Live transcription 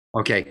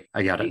Okay,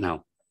 I got it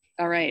now.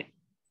 All right.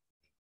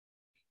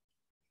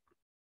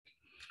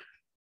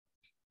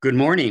 Good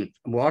morning.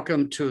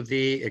 Welcome to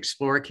the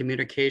Explore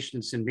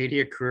Communications and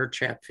Media Career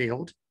Chat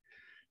Field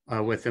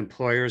with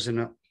employers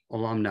and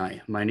alumni.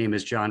 My name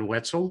is John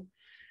Wetzel,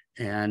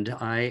 and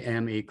I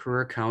am a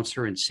career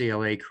counselor in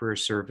CLA Career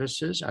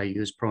Services. I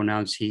use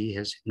pronouns he,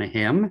 his, and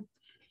him,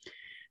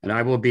 and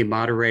I will be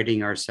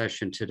moderating our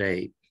session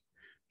today.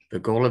 The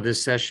goal of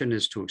this session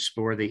is to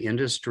explore the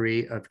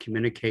industry of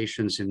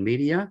communications and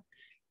media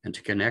and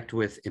to connect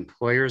with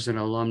employers and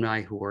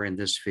alumni who are in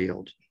this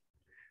field.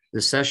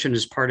 This session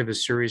is part of a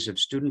series of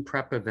student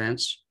prep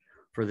events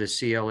for the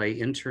CLA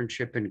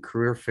Internship and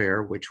Career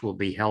Fair, which will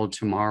be held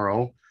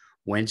tomorrow,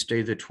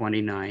 Wednesday the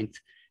 29th,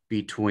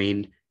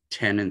 between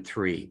 10 and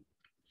 3.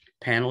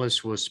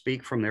 Panelists will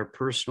speak from their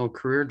personal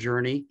career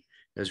journey,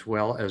 as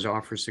well as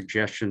offer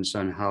suggestions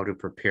on how to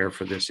prepare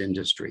for this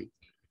industry.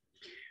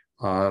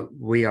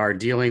 We are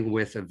dealing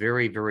with a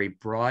very, very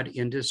broad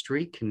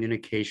industry,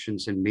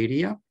 communications and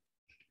media.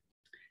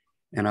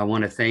 And I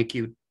want to thank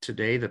you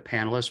today, the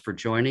panelists, for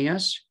joining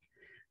us.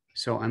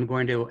 So I'm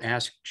going to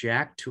ask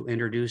Jack to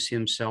introduce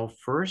himself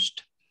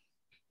first.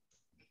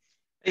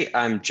 Hey,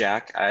 I'm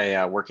Jack.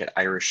 I work at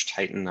Irish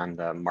Titan. I'm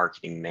the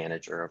marketing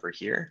manager over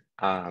here.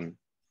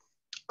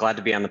 Glad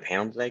to be on the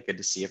panel today. Good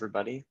to see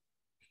everybody.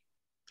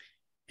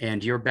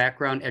 And your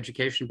background,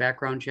 education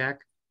background,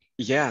 Jack?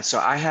 Yeah, so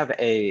I have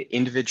a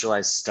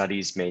individualized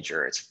studies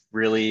major. It's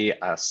really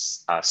a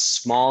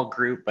small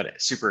group, but a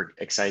super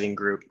exciting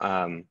group.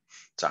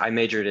 So I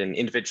majored in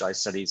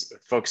individualized studies,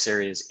 focus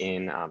areas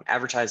in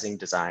advertising,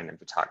 design, and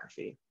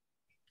photography.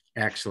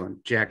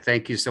 Excellent. Jack,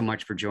 thank you so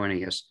much for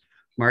joining us.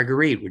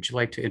 Marguerite, would you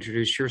like to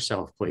introduce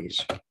yourself,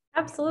 please?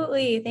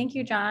 Absolutely. Thank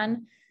you,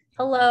 John.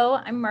 Hello,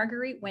 I'm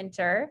Marguerite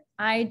Winter.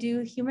 I do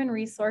human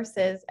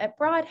resources at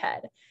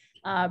Broadhead.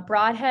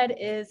 Broadhead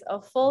is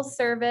a full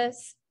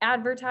service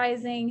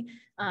advertising,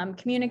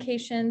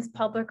 communications,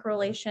 public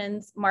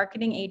relations,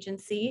 marketing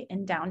agency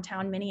in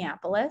downtown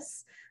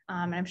Minneapolis.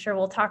 And I'm sure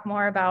we'll talk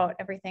more about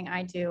everything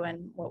I do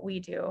and what we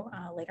do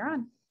later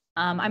on.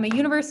 I'm a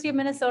University of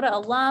Minnesota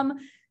alum,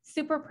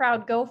 super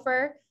proud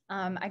Gopher.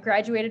 I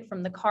graduated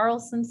from the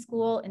Carlson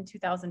School in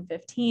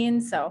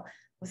 2015. So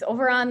was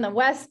over on the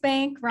West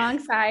Bank, wrong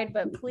side,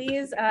 but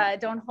please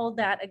don't hold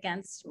that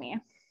against me.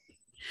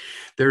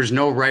 There's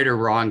no right or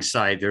wrong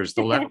side. There's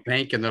the left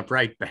bank and the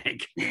right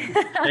bank.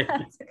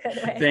 That's a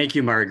good way. Thank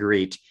you,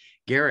 Marguerite.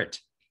 Garrett.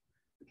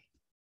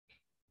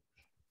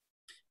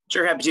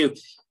 Sure, happy to.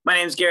 My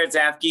name is Garrett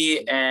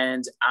Zafke,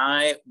 and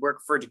I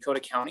work for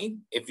Dakota County.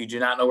 If you do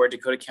not know where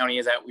Dakota County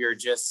is at, we are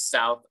just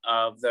south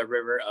of the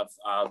river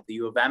of the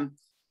U of M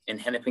in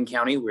Hennepin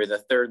County. We're the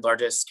third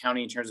largest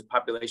county in terms of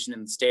population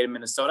in the state of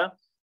Minnesota.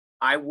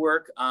 I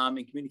work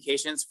in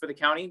communications for the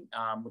county,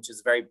 which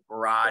is a very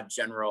broad,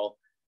 general.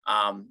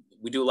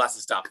 We do lots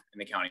of stuff in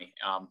the county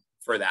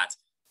for that.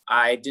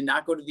 I did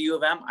not go to the U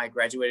of M. I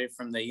graduated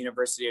from the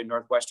University of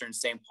Northwestern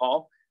St.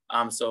 Paul.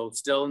 So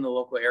still in the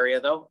local area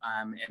though.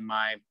 And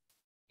my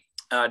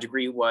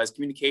degree was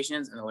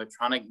communications and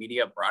electronic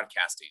media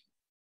broadcasting.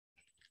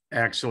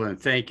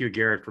 Excellent. Thank you,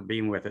 Garrett, for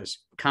being with us.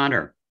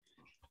 Connor.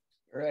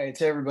 All right.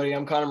 Hey, everybody.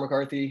 I'm Connor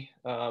McCarthy.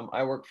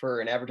 I work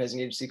for an advertising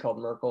agency called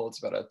Merkle. It's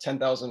about a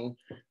 10,000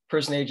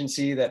 person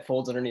agency that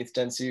folds underneath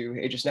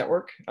Dentsu Aegis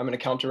Network. I'm an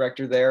account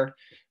director there,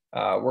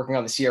 working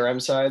on the CRM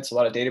side. So a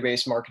lot of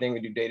database marketing. We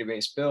do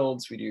database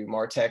builds. We do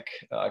MarTech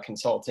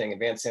consulting,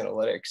 advanced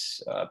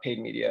analytics, paid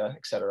media,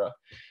 et cetera.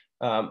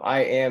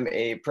 I am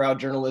a proud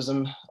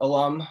journalism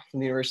alum from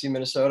the University of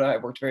Minnesota. I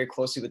worked very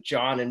closely with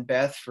John and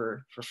Beth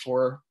for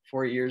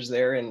four years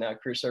there in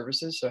career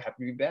services. So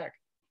happy to be back.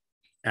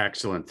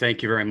 Excellent.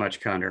 Thank you very much,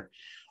 Connor.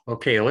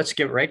 Okay, let's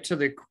get right to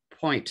the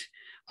point.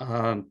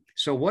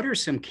 So what are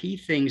some key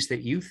things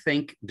that you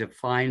think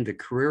define the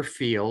career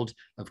field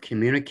of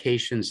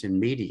communications and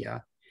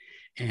media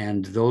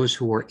and those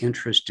who are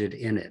interested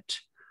in it?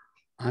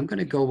 I'm going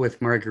to go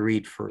with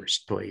Marguerite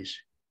first, please.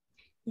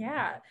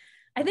 Yeah,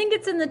 I think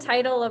it's in the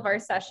title of our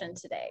session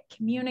today,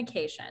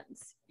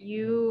 communications.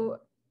 You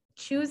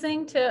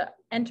choosing to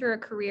enter a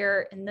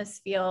career in this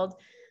field,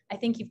 I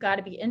think you've got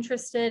to be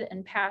interested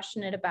and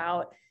passionate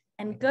about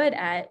and good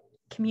at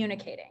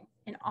communicating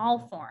in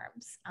all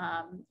forms,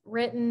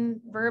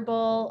 written,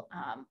 verbal,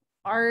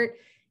 art.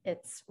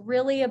 It's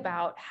really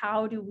about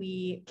how do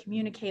we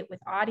communicate with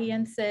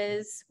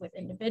audiences, with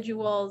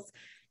individuals.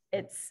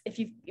 It's if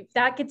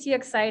that gets you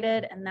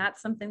excited and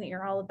that's something that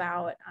you're all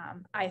about,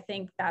 I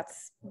think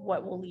that's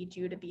what will lead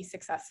you to be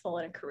successful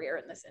in a career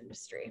in this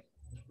industry.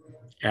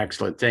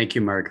 Excellent. Thank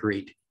you,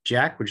 Marguerite.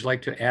 Jack, would you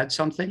like to add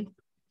something?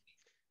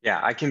 Yeah,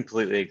 I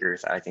completely agree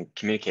with that. I think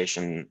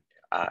communication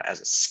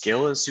as a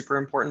skill is super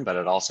important, but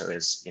it also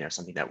is,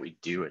 something that we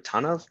do a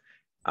ton of.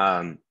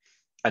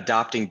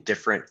 Adopting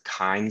different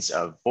kinds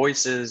of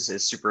voices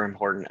is super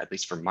important, at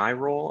least for my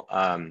role.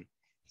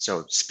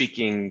 So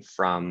speaking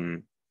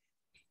from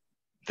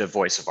the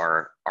voice of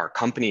our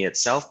company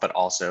itself, but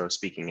also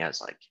speaking as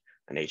like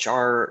an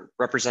HR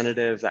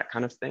representative, that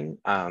kind of thing.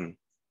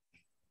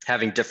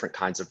 Having different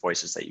kinds of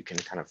voices that you can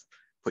kind of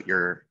put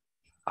your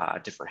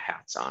different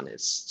hats on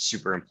is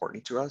super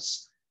important to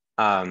us.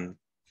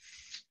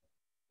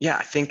 Yeah,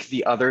 I think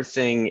the other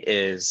thing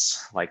is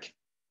like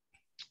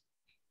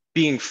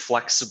being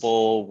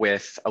flexible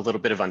with a little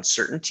bit of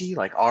uncertainty.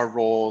 Like our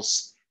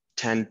roles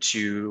tend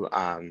to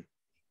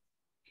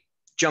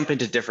jump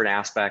into different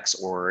aspects,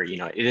 or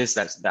it is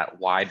that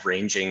wide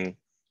ranging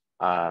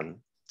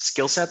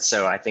skill set.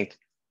 So I think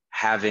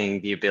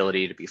having the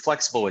ability to be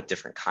flexible with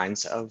different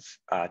kinds of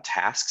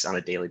tasks on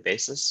a daily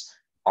basis,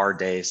 our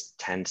days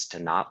tend to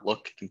not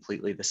look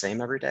completely the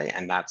same every day,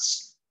 and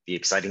that's the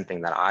exciting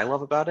thing that I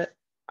love about it.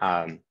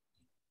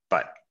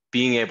 But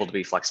being able to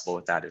be flexible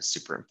with that is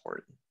super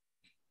important.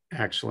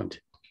 Excellent.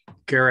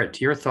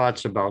 Garrett, your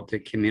thoughts about the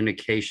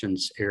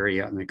communications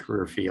area in the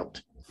career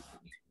field?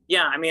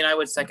 Yeah, I mean, I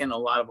would second a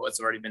lot of what's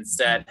already been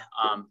said,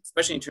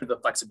 especially in terms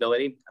of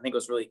flexibility. I think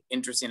what's really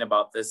interesting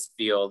about this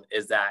field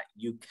is that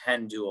you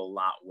can do a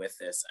lot with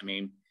this. I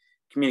mean,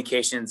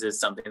 communications is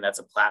something that's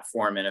a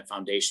platform and a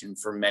foundation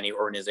for many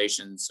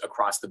organizations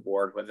across the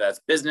board, whether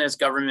that's business,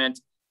 government,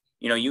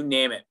 you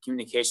name it.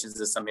 Communications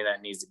is something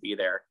that needs to be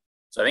there.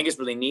 So I think it's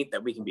really neat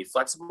that we can be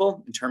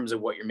flexible in terms of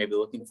what you're maybe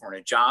looking for in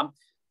a job,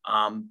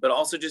 but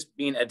also just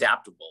being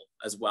adaptable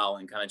as well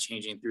and kind of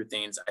changing through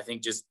things. I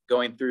think just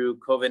going through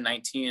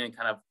COVID-19 and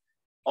kind of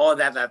all of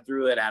that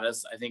threw it at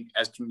us. I think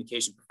as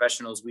communication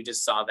professionals, we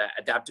just saw that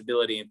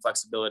adaptability and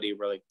flexibility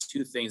were like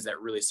two things that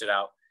really stood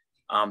out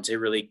to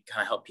really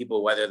kind of help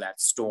people weather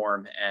that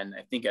storm. And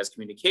I think as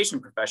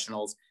communication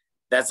professionals,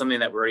 that's something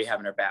that we already have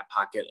in our back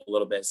pocket a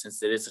little bit,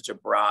 since it is such a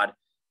broad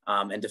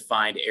and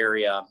defined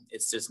area.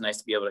 It's just nice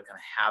to be able to kind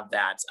of have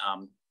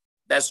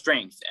that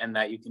strength, and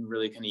that you can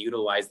really kind of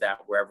utilize that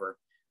wherever.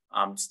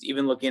 Just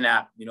even looking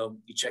at, you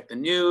check the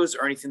news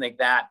or anything like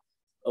that,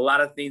 a lot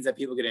of things that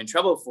people get in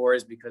trouble for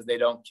is because they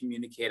don't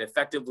communicate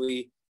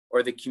effectively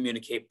or they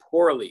communicate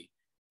poorly.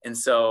 And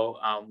so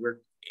we're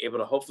able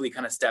to hopefully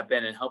kind of step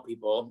in and help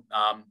people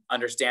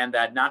understand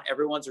that not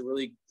everyone's a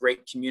really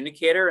great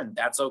communicator, and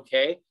that's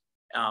okay.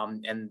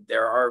 And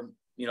there are,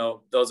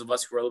 those of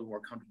us who are a little more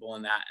comfortable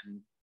in that,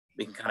 and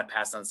we can kind of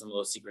pass on some of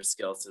those secret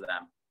skills to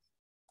them.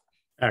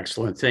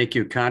 Excellent. Thank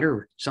you.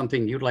 Connor,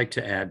 something you'd like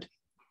to add?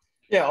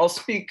 Yeah, I'll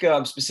speak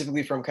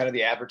specifically from kind of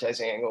the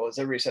advertising angle. As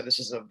everybody said, this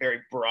is a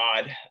very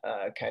broad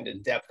kind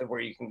of depth of where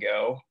you can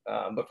go.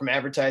 But from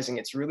advertising,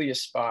 it's really a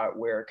spot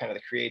where kind of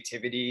the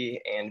creativity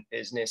and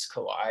business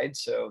collide.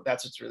 So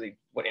that's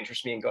what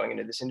interests me in going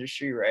into this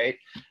industry, right?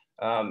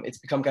 It's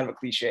become kind of a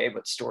cliche,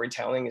 but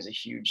storytelling is a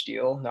huge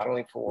deal, not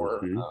only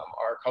for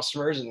our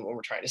customers and when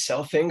we're trying to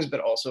sell things,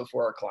 but also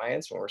for our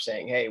clients when we're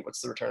saying, hey,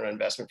 what's the return on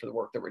investment for the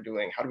work that we're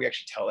doing? How do we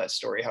actually tell that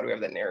story? How do we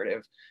have that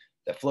narrative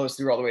that flows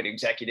through all the way to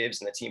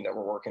executives and the team that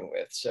we're working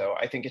with? So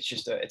I think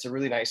it's a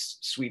really nice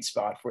sweet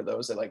spot for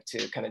those that like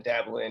to kind of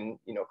dabble in,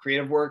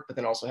 creative work, but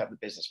then also have the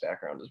business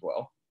background as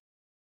well.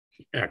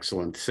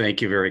 Excellent.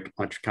 Thank you very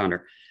much,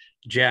 Connor.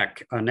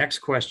 Jack, next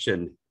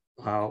question.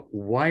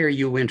 Why are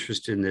you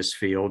interested in this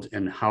field,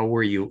 and how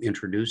were you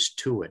introduced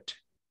to it?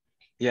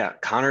 Yeah,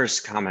 Connor's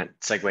comment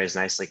segues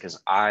nicely, because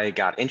I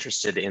got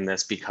interested in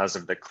this because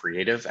of the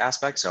creative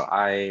aspect. So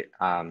I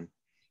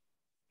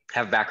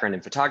have a background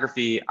in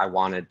photography. I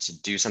wanted to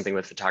do something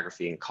with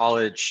photography in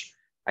college.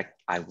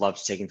 I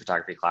loved taking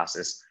photography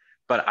classes,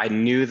 but I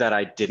knew that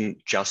I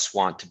didn't just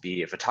want to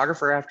be a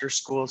photographer after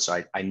school.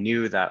 So I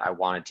knew that I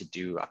wanted to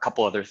do a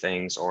couple other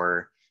things,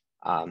 or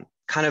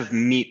kind of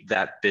meet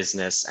that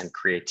business and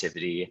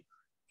creativity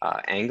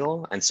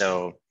angle. And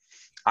so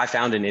I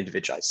found an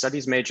individualized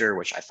studies major,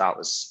 which I thought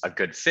was a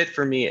good fit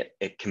for me.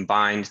 It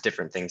combined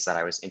different things that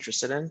I was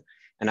interested in.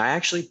 And I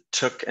actually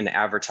took an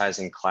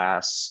advertising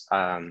class,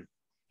 I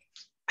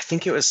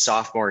think it was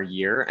sophomore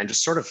year, and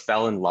just sort of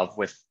fell in love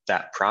with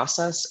that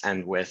process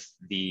and with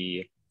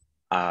the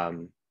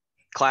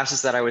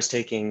classes that I was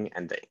taking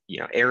and the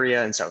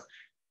area. And so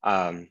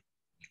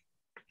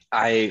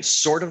I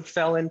sort of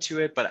fell into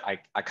it, but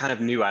I kind of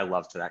knew I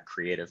loved that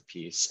creative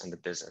piece, and the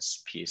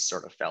business piece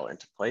sort of fell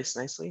into place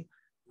nicely.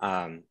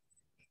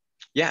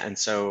 Yeah, and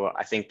so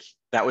I think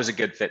that was a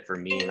good fit for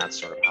me, and that's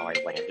sort of how I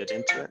landed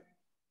into it.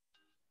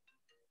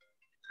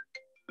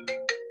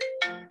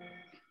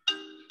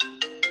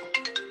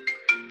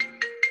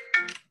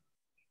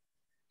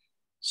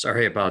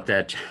 Sorry about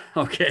that.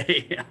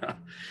 Okay.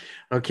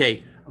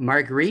 Okay,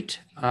 Marguerite,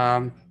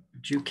 would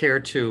you care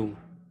to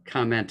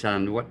comment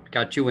on what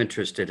got you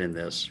interested in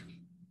this?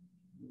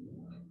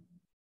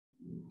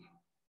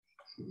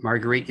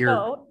 Marguerite,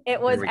 So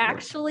it was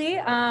actually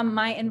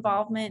my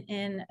involvement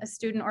in a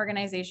student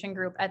organization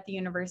group at the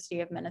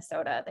University of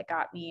Minnesota that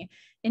got me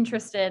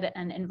interested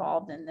and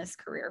involved in this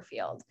career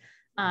field.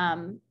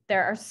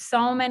 There are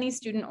so many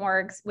student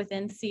orgs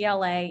within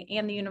CLA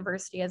and the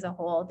university as a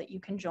whole that you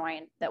can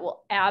join that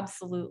will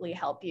absolutely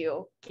help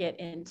you get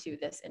into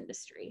this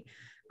industry.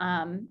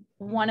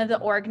 One of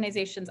the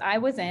organizations I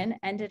was in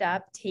ended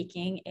up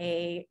taking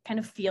a kind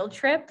of field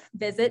trip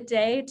visit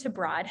day to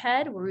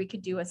Broadhead, where we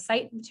could do a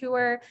site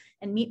tour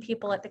and meet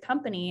people at the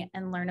company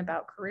and learn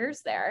about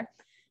careers there.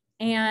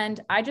 And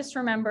I just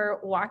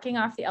remember walking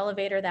off the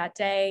elevator that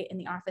day in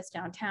the office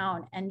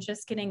downtown and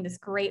just getting this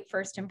great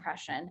first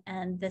impression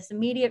and this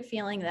immediate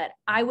feeling that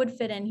I would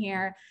fit in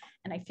here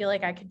and I feel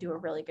like I could do a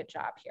really good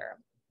job here.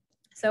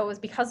 So it was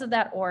because of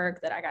that org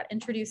that I got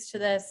introduced to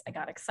this. I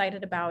got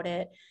excited about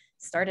it,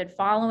 started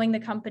following the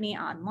company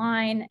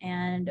online,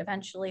 and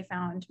eventually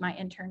found my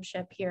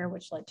internship here,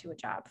 which led to a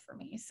job for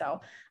me. So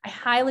I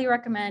highly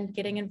recommend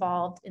getting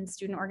involved in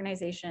student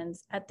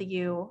organizations at the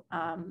U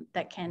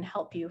that can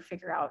help you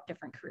figure out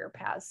different career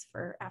paths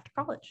for after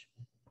college.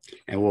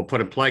 And we'll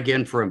put a plug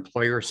in for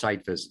employer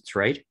site visits,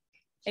 right?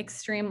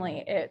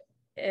 Extremely. It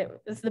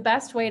is the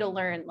best way to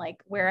learn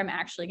like where I'm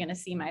actually going to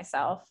see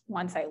myself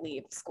once I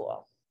leave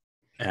school.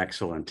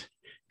 Excellent.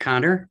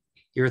 Connor,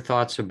 your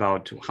thoughts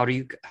about how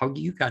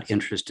you got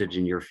interested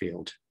in your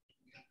field?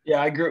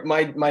 Yeah, I grew.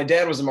 My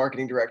dad was a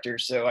marketing director,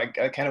 so I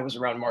kind of was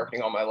around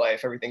marketing all my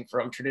life. Everything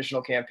from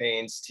traditional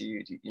campaigns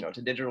to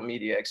digital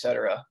media, et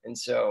cetera. And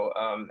so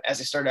as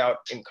I started out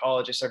in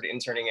college, I started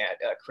interning at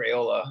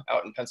Crayola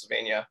out in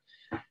Pennsylvania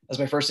as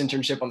my first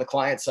internship on the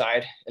client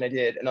side, and I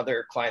did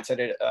another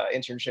client-side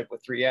internship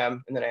with 3M,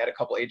 and then I had a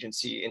couple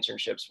agency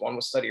internships. One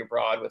was study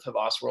abroad with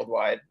Havas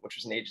Worldwide, which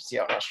was an agency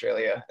out in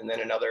Australia, and then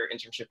another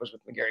internship was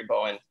with McGarry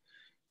Bowen,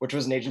 which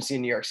was an agency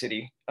in New York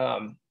City.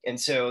 And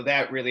so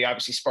that really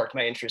obviously sparked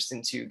my interest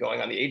into going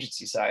on the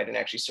agency side and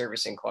actually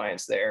servicing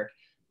clients there.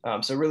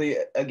 So really,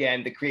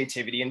 again, the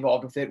creativity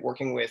involved with it,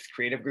 working with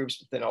creative groups,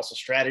 but then also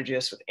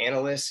strategists, with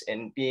analysts,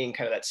 and being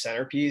kind of that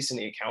centerpiece in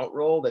the account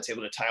role that's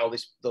able to tie all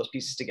those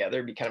pieces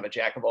together, be kind of a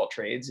jack of all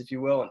trades, if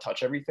you will, and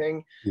touch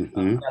everything.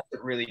 Mm-hmm. That's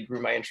what really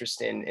grew my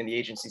interest in the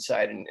agency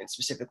side and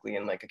specifically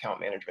in like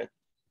account management.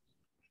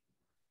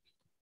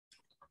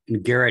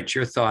 And Garrett,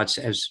 your thoughts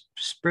as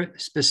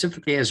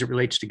specifically as it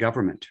relates to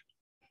government?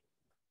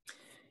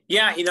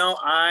 Yeah,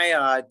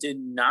 I did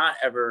not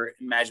ever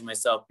imagine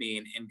myself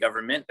being in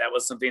government. That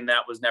was something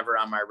that was never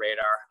on my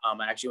radar.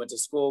 I actually went to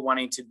school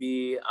wanting to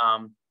be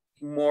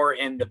more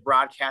in the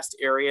broadcast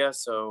area.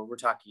 So we're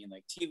talking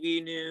like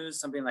TV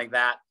news, something like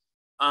that.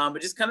 But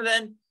just kind of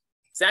then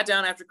sat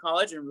down after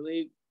college and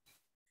really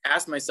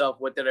asked myself,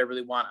 what did I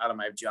really want out of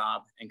my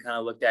job? And kind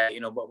of looked at,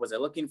 what was I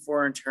looking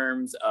for in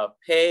terms of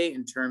pay,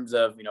 in terms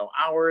of,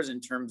 hours,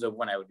 in terms of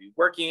when I would be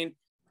working,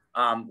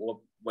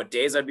 what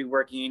days I'd be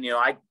working.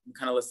 I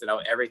kind of listed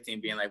out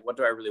everything, being like, what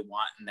do I really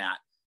want in that?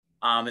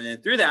 And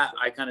then through that,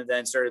 I kind of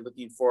then started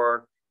looking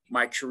for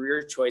my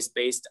career choice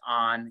based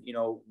on,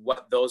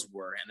 what those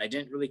were. And I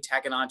didn't really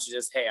tack it on to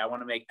just, hey, I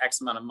want to make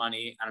X amount of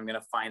money and I'm going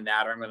to find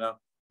that, or I'm going to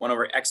want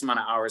over X amount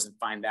of hours and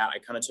find that. I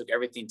kind of took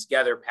everything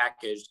together,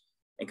 packaged,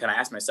 and kind of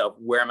asked myself,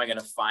 where am I going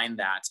to find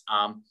that?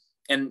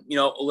 And,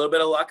 a little bit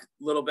of luck,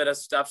 a little bit of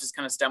stuff, just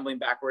kind of stumbling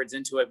backwards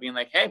into it, being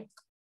like, hey,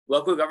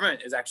 local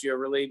government is actually a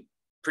really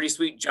pretty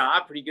sweet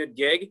job, pretty good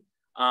gig.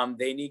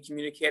 They need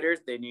communicators.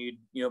 They need,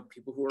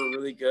 people who are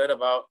really good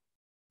about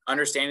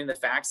understanding the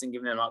facts and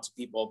giving them out to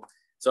people.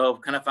 So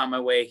I've kind of found my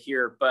way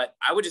here, but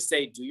I would just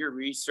say, do your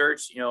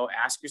research,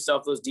 ask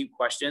yourself those deep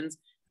questions.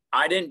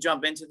 I didn't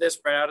jump into this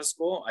right out of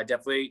school. I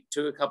definitely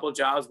took a couple of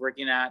jobs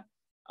working at,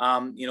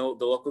 the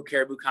local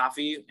Caribou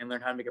Coffee and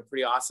learned how to make a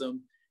pretty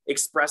awesome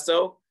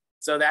espresso.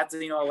 So that's, a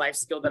life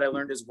skill that I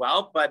learned as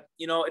well. But,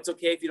 it's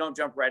okay if you don't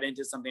jump right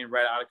into something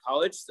right out of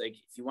college. Like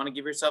if you want to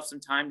give yourself some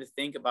time to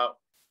think about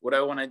what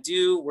I want to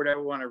do, where do I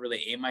want to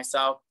really aim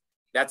myself,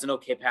 that's an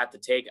okay path to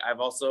take. I've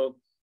also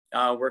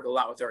worked a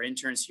lot with our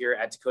interns here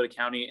at Dakota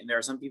County. And there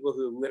are some people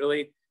who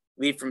literally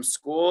leave from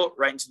school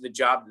right into the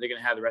job that they're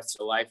going to have the rest of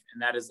their life.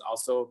 And that is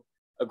also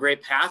a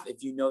great path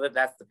if you know that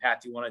that's the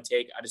path you want to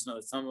take. I just know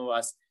that some of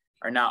us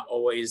are not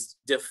always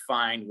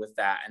defined with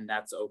that, and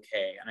that's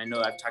okay. And I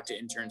know I've talked to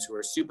interns who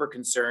are super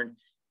concerned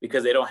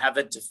because they don't have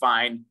that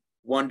defined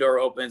one door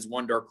opens,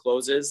 one door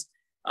closes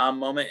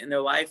moment in their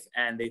life,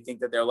 and they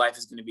think that their life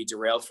is going to be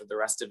derailed for the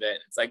rest of it.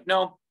 It's like,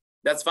 no,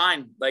 that's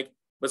fine. Like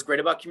what's great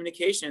about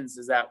communications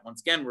is that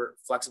once again, we're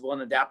flexible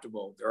and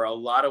adaptable. There are a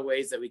lot of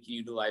ways that we can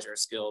utilize our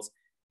skills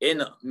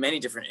in many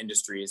different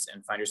industries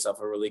and find yourself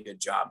a really good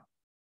job.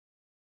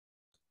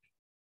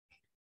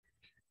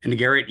 And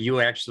Garrett,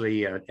 you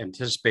actually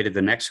anticipated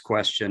the next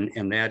question,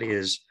 and that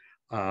is,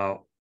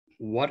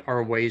 what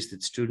are ways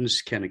that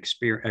students can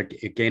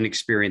gain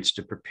experience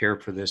to prepare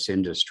for this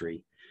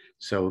industry?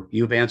 So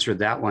you've answered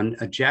that one.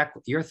 Jack,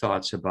 your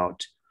thoughts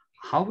about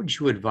how would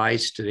you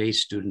advise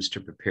today's students to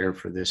prepare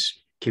for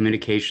this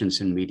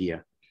communications and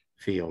media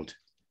field?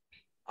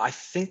 I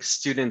think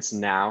students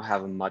now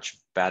have a much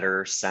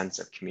better sense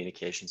of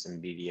communications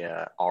and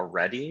media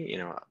already,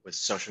 with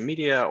social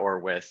media or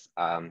with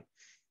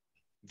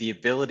the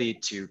ability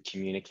to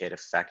communicate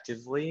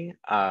effectively.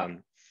 I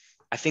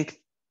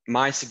think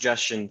my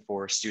suggestion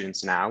for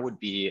students now would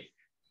be,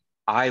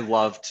 I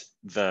loved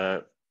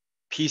the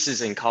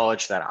pieces in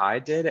college that I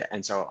did.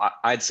 And so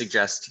I'd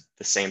suggest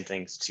the same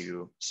things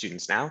to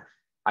students now.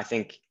 I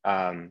think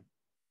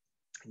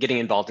getting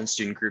involved in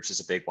student groups is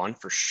a big one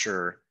for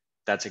sure.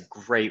 That's a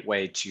great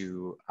way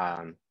to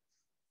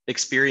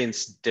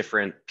experience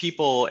different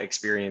people,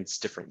 experience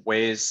different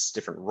ways,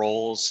 different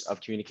roles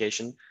of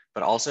communication,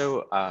 but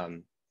also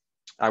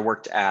I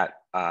worked at,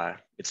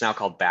 it's now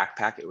called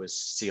Backpack. It was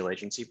Seal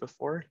Agency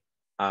before,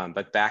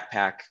 but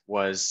Backpack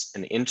was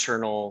an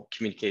internal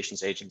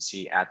communications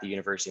agency at the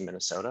University of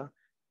Minnesota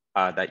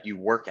that you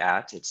work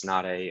at. It's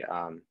not a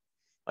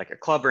like a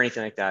club or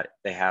anything like that.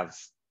 They have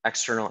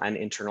external and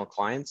internal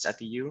clients at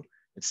the U.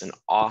 It's an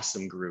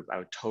awesome group. I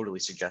would totally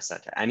suggest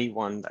that to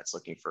anyone that's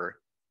looking for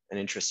an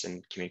interest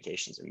in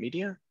communications and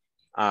media.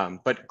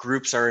 But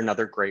groups are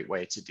another great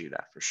way to do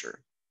that for sure.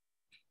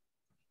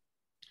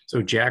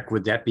 So Jack,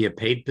 would that be a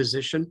paid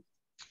position?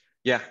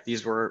 Yeah,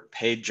 these were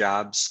paid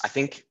jobs. I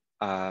think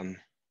I'd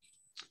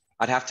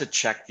have to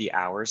check the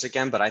hours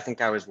again, but I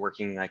think I was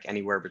working like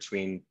anywhere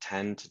between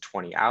 10 to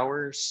 20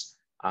 hours.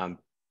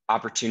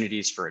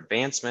 Opportunities for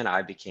advancement.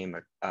 I became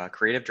a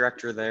creative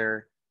director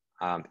there.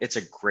 It's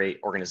a great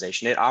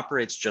organization. It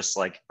operates just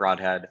like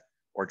Broadhead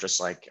or just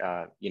like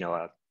you know,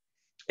 a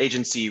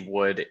agency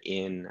would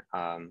in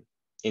the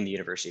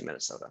University of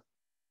Minnesota.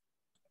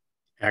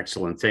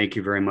 Excellent. Thank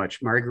you very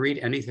much.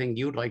 Marguerite, anything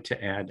you'd like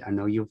to add? I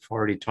know you've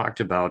already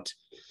talked about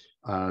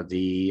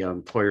the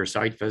employer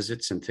site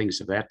visits and things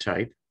of that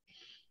type.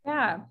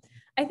 Yeah,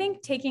 I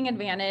think taking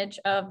advantage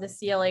of the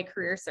CLA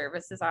Career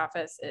Services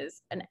Office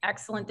is an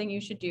excellent thing you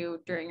should do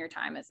during your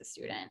time as a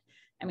student.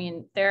 I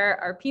mean, there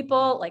are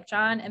people like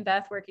John and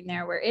Beth working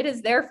there where it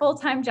is their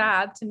full-time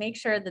job to make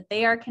sure that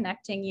they are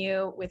connecting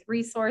you with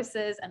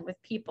resources and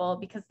with people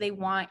because they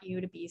want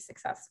you to be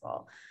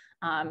successful.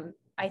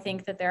 I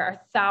think that there are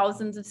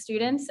thousands of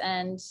students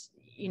and,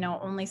 you know,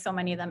 only so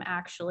many of them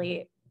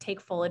actually take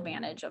full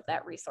advantage of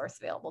that resource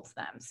available to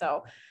them.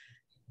 So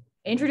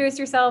introduce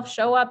yourself,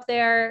 show up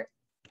there.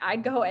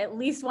 I'd go at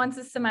least once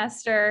a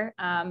semester.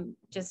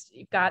 Just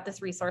you've got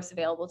this resource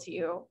available to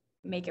you,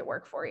 make it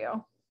work for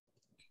you.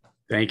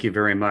 Thank you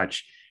very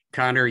much.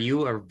 Connor,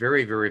 you are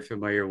very, very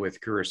familiar with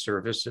career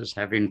services,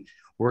 having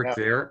worked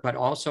there, but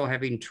also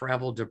having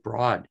traveled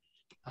abroad.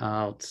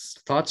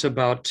 Thoughts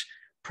about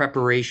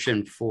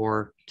preparation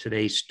for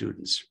today's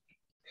students?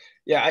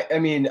 Yeah, I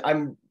mean,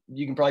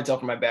 you can probably tell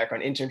from my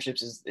background,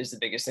 internships is the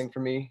biggest thing for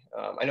me.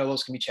 I know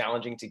those can be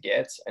challenging to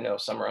get. I know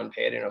some are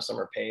unpaid, I know some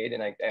are paid,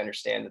 and I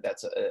understand that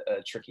that's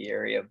a tricky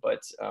area,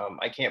 but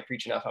I can't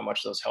preach enough how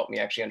much those help me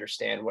actually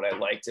understand what I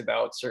liked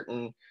about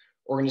certain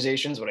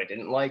organizations, what I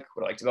didn't like,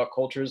 what I liked about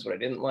cultures, what I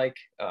didn't like,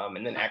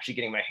 and then actually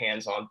getting my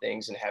hands on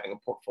things and having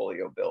a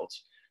portfolio built.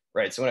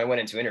 Right. So when I went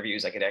into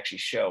interviews, I could actually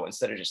show,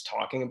 instead of just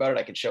talking about it,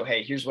 I could show,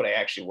 hey, here's what I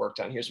actually worked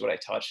on. Here's what I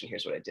touched and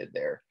here's what I did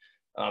there.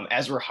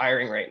 As we're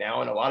hiring right now,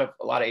 and a lot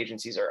of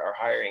agencies are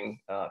hiring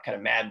kind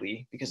of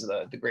madly because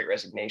of the Great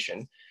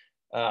Resignation.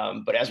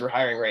 But as we're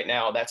hiring right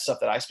now, that's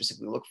stuff that I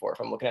specifically look for. If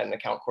I'm looking at an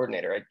account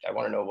coordinator, I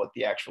want to know what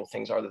the actual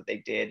things are that they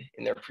did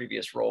in their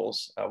previous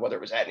roles, whether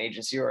it was at an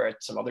agency or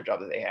at some other job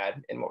that they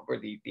had, and what were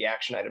the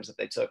action items that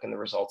they took and the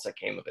results that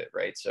came of it,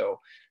 right? So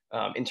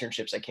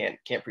internships, I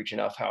can't preach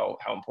enough how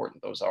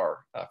important those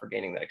are for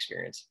gaining that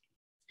experience.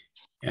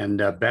 And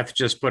Beth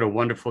just put a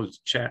wonderful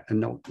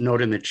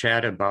note in the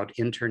chat about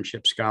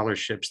internship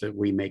scholarships that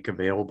we make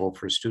available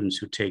for students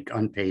who take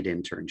unpaid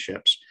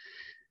internships.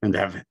 And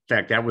that, in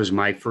fact, that was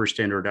my first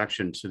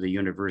introduction to the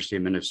University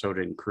of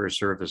Minnesota in career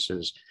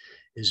services,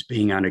 is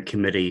being on a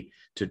committee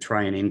to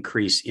try and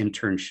increase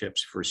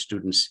internships for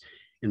students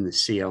in the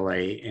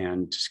CLA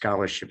and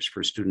scholarships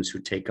for students who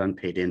take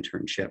unpaid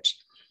internships.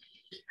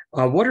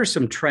 What are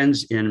some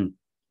trends in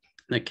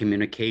the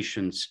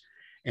communications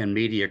and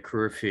media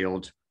career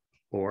field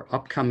or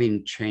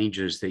upcoming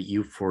changes that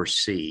you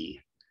foresee?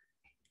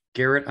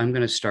 Garrett, I'm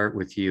going to start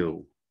with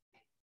you.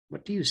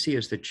 What do you see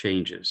as the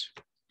changes?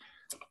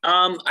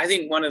 I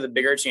think one of the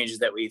bigger changes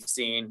that we've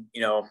seen,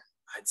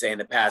 I'd say in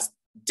the past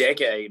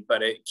decade,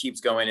 but it keeps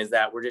going, is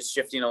that we're just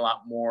shifting a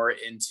lot more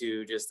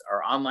into just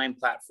our online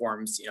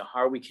platforms.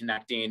 How are we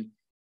connecting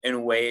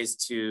in ways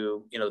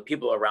to, the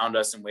people around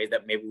us in ways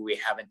that maybe we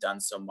haven't done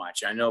so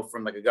much. I know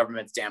from like a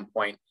government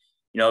standpoint,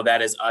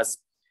 that is us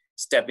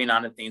stepping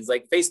onto things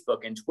like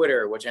Facebook and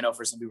Twitter, which I know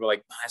for some people are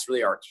like, oh, that's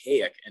really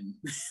archaic. And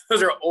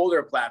those are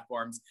older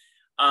platforms.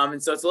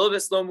 And so it's a little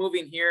bit slow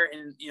moving here,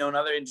 and, in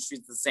other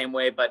industries the same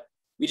way, but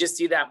we just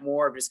see that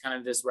more of just kind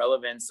of this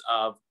relevance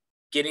of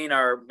getting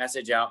our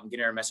message out and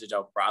getting our message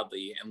out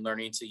broadly and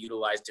learning to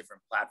utilize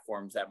different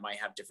platforms that might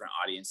have different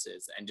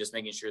audiences, and just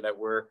making sure that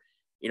we're,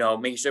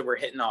 making sure we're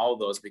hitting all of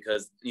those,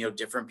 because,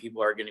 different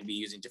people are going to be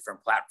using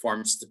different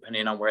platforms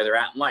depending on where they're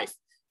at in life.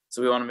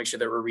 So we want to make sure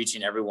that we're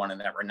reaching everyone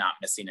and that we're not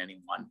missing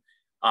anyone.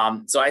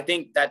 So I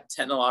think that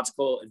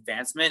technological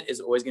advancement is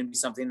always going to be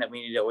something that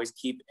we need to always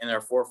keep in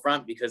our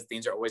forefront, because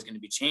things are always going to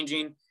be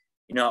changing.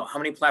 How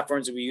many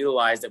platforms do we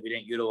utilize that we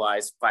didn't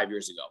utilize 5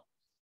 years ago?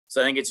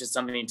 So I think it's just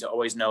something to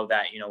always know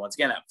that, once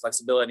again, that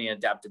flexibility and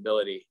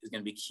adaptability is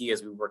going to be key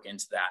as we work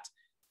into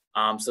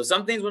that. So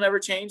some things will never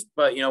change,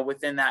 but,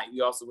 within that,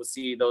 you also will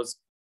see those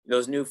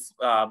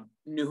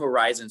new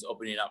horizons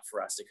opening up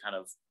for us to kind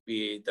of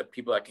be the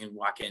people that can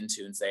walk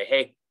into and say,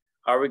 hey,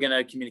 how are we going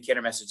to communicate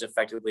our message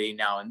effectively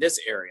now in this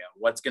area?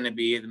 What's going to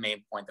be the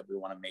main point that we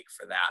want to make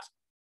for that?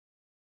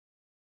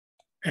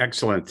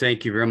 Excellent.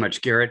 Thank you very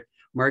much, Garrett.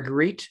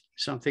 Marguerite,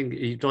 something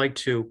you'd like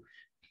to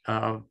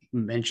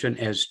mention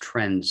as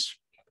trends?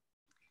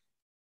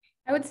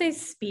 I would say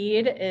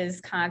speed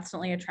is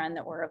constantly a trend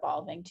that we're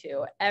evolving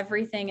to.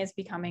 Everything is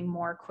becoming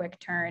more quick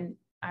turn,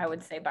 I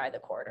would say, by the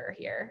quarter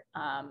here.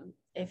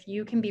 If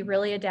you can be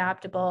really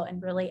adaptable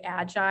and really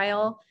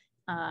agile,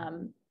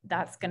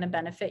 that's going to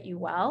benefit you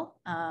well.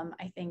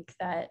 I think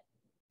that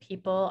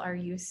people are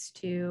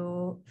used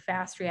to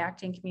fast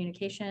reacting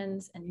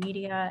communications and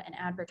media and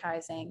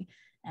advertising,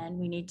 and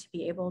we need to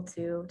be able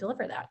to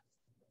deliver that.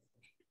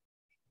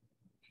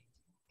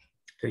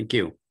 Thank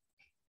you.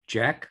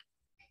 Jack?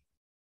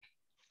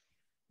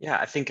 Yeah,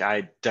 I think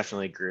I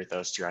definitely agree with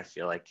those two. I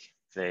feel like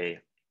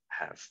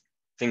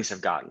things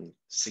have gotten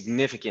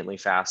significantly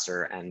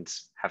faster and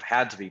have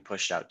had to be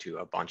pushed out to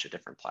a bunch of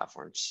different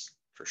platforms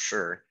for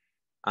sure.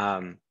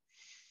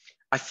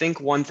 I think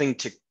one thing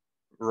to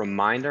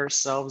remind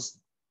ourselves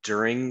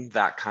during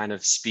that kind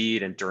of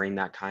speed and during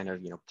that kind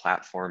of,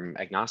 platform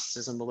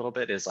agnosticism a little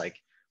bit is like,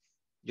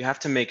 you have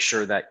to make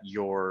sure that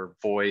your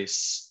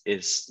voice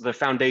is, the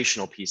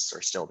foundational pieces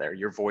are still there.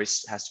 Your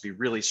voice has to be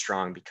really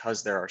strong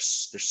because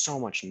there's so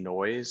much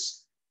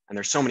noise and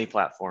there's so many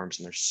platforms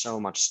and there's so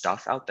much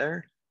stuff out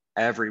there.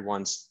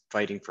 Everyone's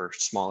fighting for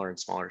smaller and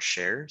smaller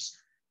shares.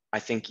 I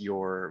think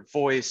your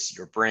voice,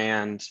 your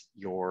brand,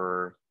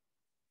 your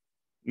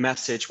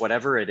message,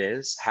 whatever it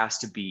is, has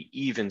to be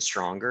even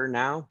stronger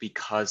now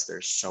because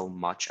there's so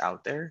much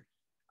out there.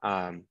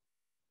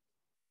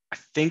 I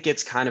think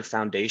it's kind of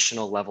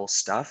foundational level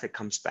stuff. It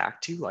comes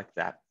back to like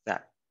that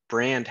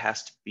brand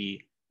has to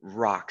be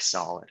rock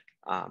solid.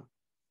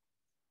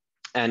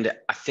 And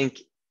I think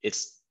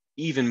it's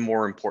even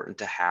more important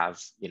to have,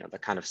 the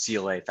kind of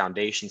CLA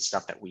foundation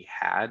stuff that we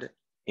had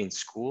in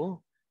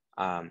school.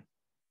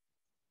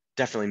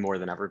 Definitely more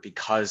than ever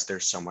because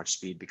there's so much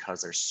speed,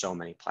 because there's so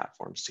many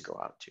platforms to go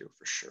out to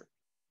for sure.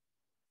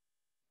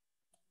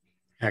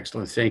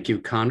 Excellent. Thank you,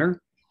 Connor.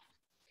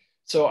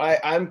 So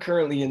I'm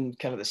currently in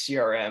kind of the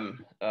CRM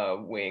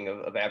wing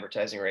of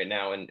advertising right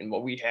now. And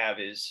what we have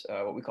is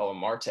what we call a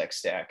MarTech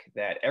stack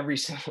that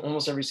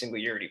almost every single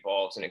year it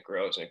evolves and it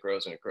grows and it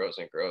grows and it grows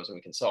and it grows. And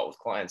we consult with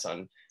clients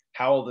on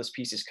how all those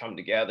pieces come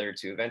together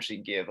to eventually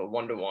give a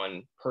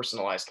one-to-one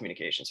personalized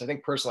communication. So I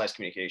think personalized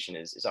communication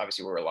is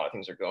obviously where a lot of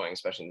things are going,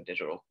 especially in the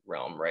digital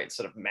realm, right?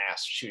 Instead of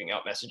mass shooting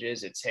out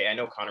messages, it's, hey, I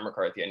know Connor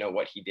McCarthy, I know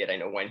what he did, I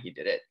know when he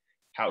did it,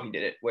 how he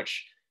did it,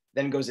 which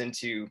then goes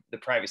into the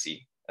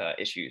privacy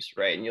issues,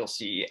 right? And you'll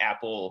see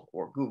Apple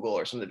or Google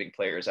or some of the big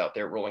players out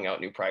there rolling out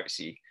new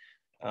privacy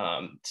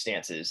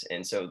stances.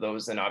 And so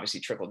those then obviously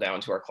trickle down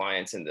to our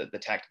clients and the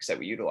tactics that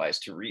we utilize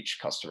to reach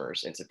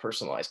customers and to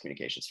personalize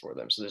communications for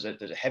them. So there's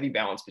a heavy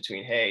balance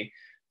between, hey,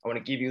 I want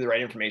to give you the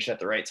right information at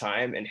the right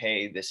time, and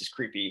hey, this is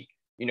creepy,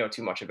 you know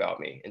too much about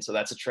me. And so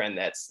that's a trend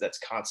that's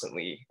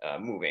constantly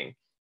moving.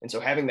 And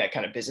so having that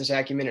kind of business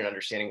acumen and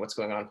understanding what's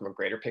going on from a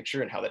greater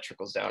picture and how that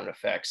trickles down and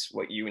affects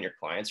what you and your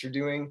clients are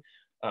doing,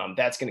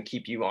 that's going to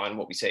keep you on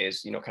what we say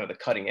is, kind of the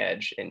cutting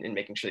edge and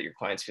making sure that your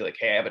clients feel like,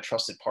 hey, I have a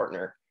trusted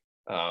partner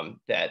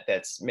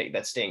that's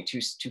staying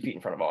two feet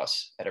in front of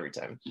us at every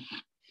time.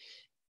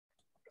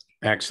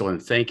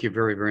 Excellent. Thank you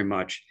very, very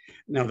much.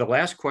 Now, the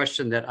last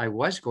question that I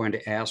was going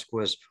to ask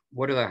was,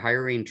 what are the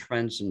hiring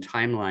trends and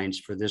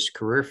timelines for this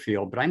career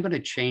field? But I'm going to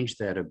change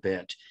that a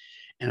bit.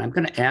 And I'm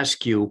going to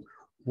ask you,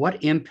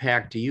 what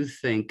impact do you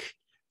think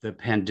the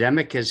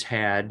pandemic has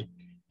had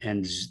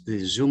and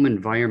the Zoom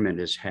environment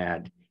has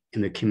had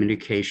in the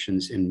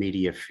communications and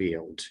media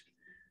field?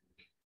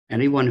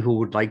 Anyone who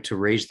would like to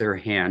raise their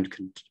hand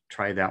can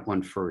try that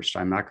one first.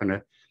 I'm not going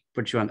to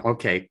put you on.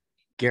 Okay,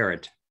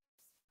 Garrett.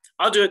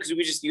 I'll do it because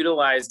we just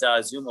utilized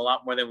Zoom a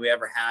lot more than we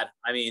ever had.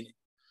 I mean,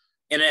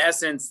 in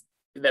essence,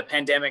 the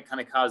pandemic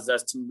kind of caused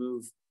us to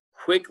move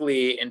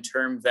quickly in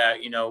terms that,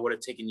 would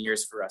have taken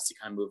years for us to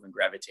kind of move and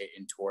gravitate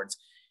in towards,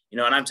 and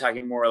I'm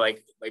talking more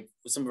like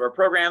some of our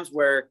programs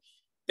where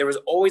there was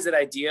always that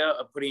idea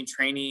of putting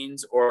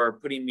trainings or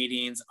putting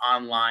meetings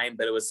online,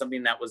 but it was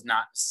something that was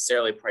not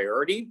necessarily a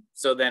priority.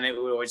 So then it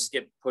would always just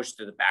get pushed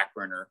to the back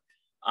burner.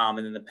 And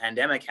then the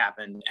pandemic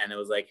happened and it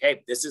was like,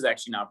 hey, this is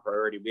actually not a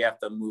priority. We have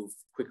to move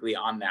quickly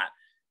on that.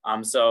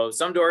 So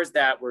some doors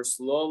that were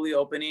slowly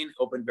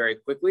opened very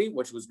quickly,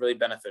 which was really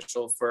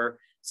beneficial for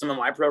some of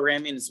my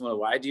programming and some of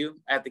what I do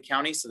at the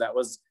county. So that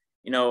was,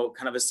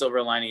 kind of a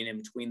silver lining in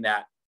between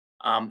that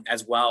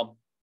as well.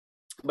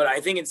 But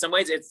I think in some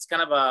ways it's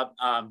kind of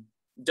a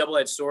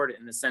double-edged sword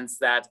in the sense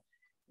that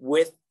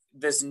with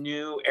this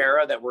new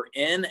era that we're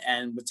in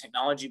and with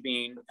technology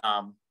being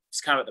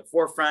just kind of at the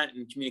forefront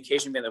and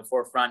communication being at the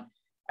forefront,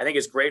 I think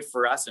it's great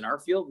for us in our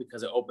field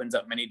because it opens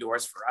up many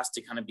doors for us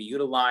to kind of be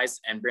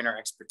utilized and bring our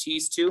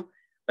expertise to.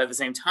 But at the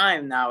same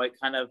time, now it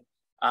kind of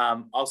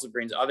also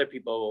brings other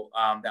people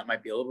that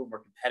might be a little bit more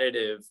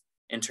competitive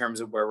in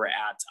terms of where we're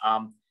at.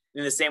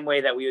 In the same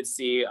way that we would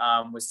see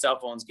with cell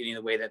phones getting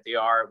the way that they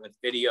are, with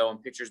video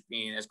and pictures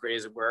being as great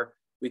as it were,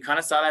 we kind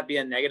of saw that be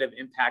a negative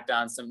impact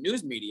on some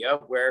news media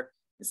where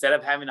instead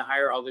of having to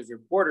hire all these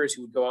reporters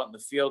who would go out in the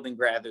field and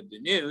gather the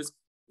news,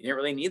 you didn't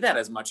really need that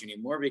as much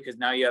anymore because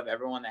now you have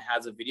everyone that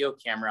has a video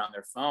camera on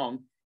their phone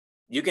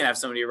you can have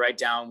somebody write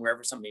down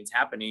wherever something's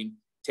happening,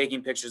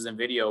 taking pictures and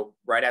video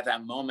right at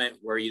that moment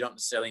where you don't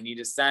necessarily need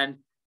to send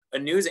a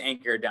news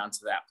anchor down to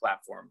that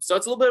platform. So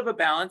it's a little bit of a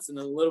balance and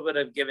a little bit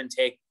of give and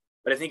take,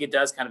 but I think it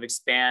does kind of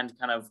expand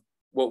kind of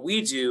what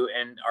we do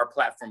and our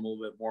platform a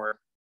little bit more.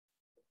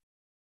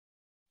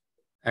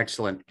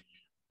 Excellent.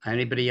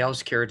 Anybody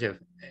else care to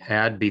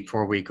add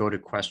before we go to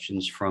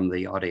questions from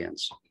the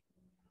audience?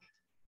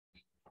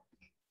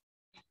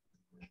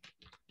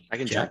 I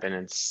can Jack? jump in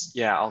and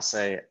yeah, I'll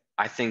say,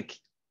 I think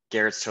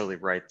Garrett's totally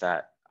right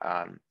that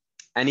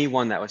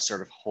anyone that was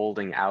sort of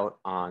holding out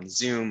on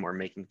Zoom or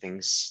making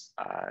things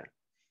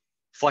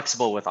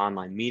flexible with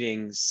online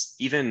meetings,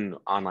 even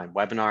online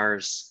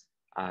webinars.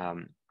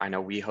 I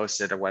know we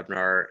hosted a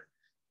webinar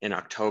in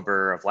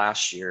October of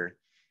last year,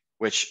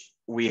 which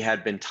we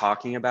had been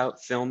talking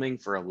about filming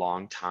for a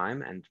long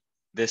time. And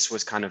this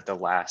was kind of the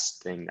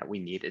last thing that we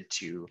needed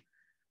to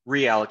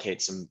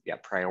reallocate some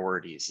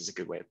priorities is a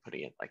good way of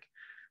putting it. Like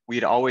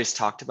we'd always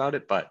talked about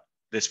it, but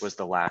this was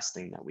the last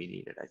thing that we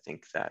needed. I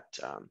think that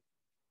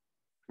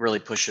really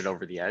pushed it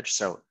over the edge.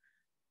 So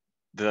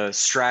the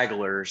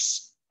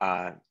stragglers,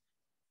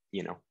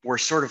 were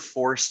sort of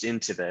forced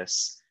into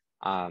this.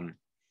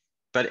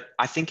 But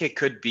I think it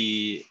could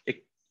be,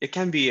 it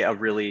can be a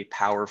really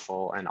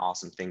powerful and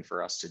awesome thing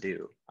for us to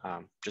do.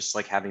 Just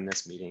like having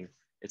this meeting,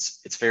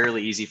 it's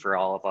fairly easy for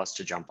all of us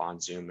to jump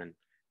on Zoom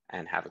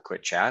and have a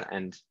quick chat.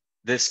 And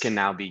this can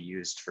now be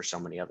used for so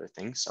many other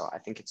things. So I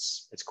think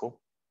it's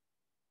cool.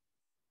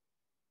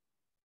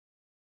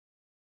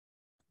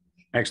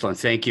 Excellent,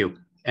 thank you.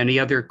 Any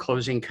other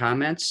closing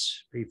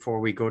comments before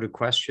we go to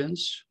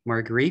questions?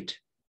 Marguerite?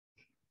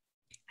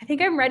 I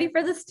think I'm ready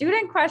for the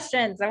student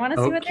questions. I want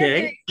to see what they're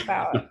curious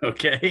about.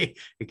 Okay.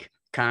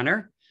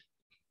 Connor?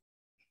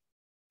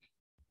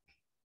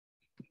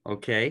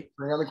 Okay.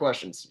 Bring on the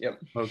questions. Yep.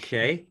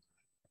 Okay.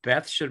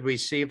 Beth, should we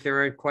see if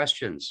there are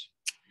questions?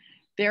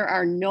 There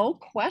are no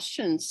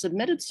questions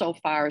submitted so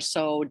far.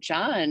 So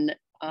John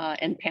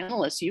and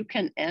panelists, you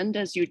can end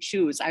as you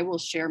choose. I will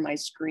share my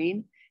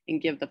screen and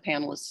give the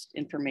panelists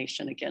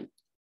information again.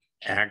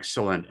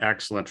 Excellent,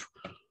 excellent.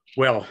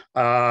 Well,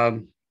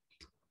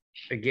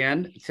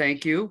 again,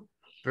 thank you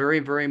very,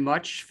 very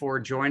much for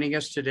joining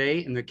us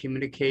today in the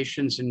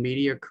communications and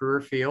media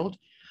career field.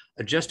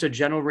 Just a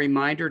general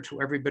reminder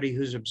to everybody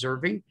who's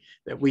observing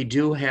that we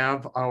do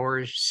have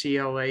our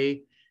CLA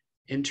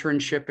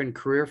internship and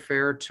career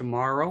fair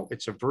tomorrow.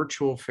 It's a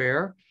virtual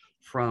fair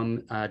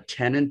from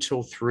 10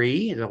 until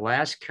 3. The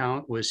last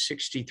count was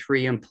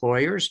 63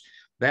 employers.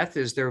 Beth,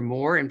 is there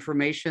more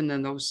information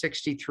than those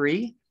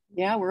 63?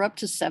 Yeah, we're up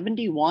to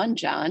 71,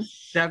 John.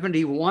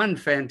 71,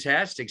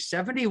 fantastic.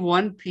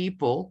 71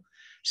 people,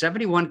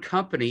 71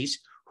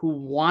 companies who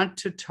want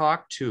to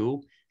talk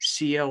to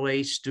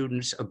CLA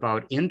students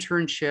about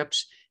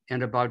internships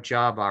and about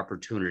job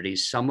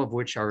opportunities, some of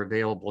which are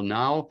available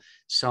now,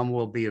 some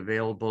will be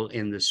available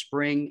in the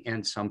spring,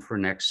 and some for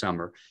next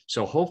summer.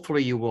 So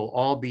hopefully you will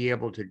all be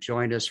able to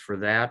join us for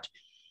that.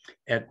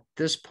 At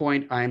this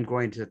point, I'm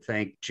going to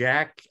thank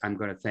Jack, I'm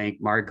going to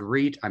thank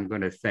Marguerite, I'm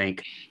going to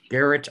thank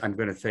Garrett, I'm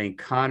going to thank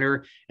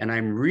Connor, and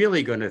I'm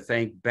really going to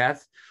thank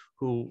Beth,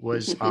 who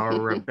was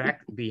our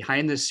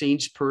behind the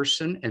scenes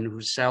person and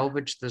who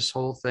salvaged this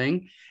whole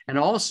thing and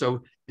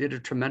also did a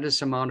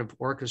tremendous amount of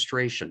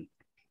orchestration.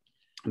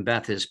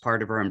 Beth is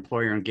part of our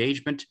employer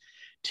engagement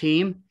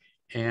team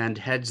and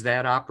heads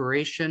that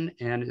operation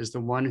and is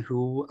the one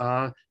who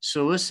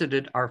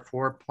solicited our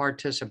 4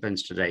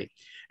 participants today.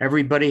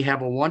 Everybody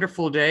have a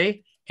wonderful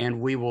day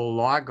and we will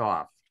log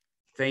off.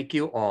 Thank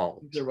you all.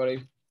 Thanks,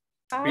 everybody.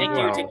 Thank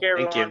you. Take care,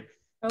 everyone. Thank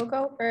you. Go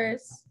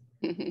Gophers.